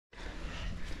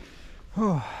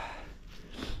Oh.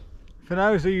 For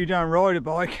those of you who don't ride a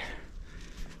bike,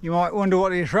 you might wonder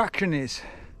what the attraction is,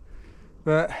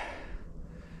 but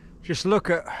just look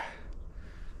what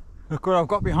I've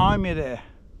got behind me there.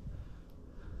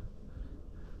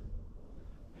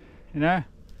 You know,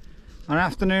 on an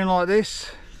afternoon like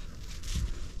this,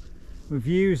 with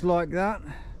views like that,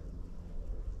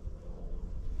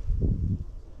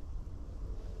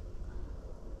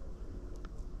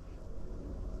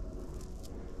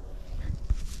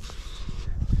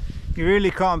 you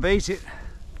really can't beat it.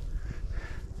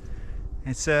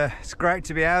 It's great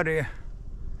to be out here.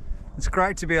 It's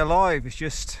great to be alive. It's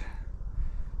just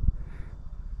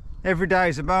every day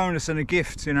is a bonus and a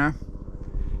gift, you know,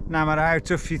 no matter how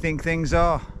tough you think things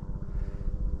are.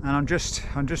 And I'm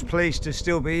just pleased to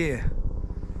still be here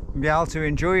and be able to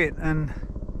enjoy it. And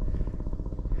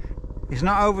it's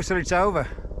not over till it's over.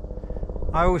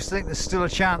 I always think there's still a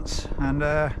chance, and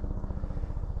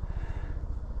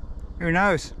who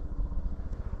knows?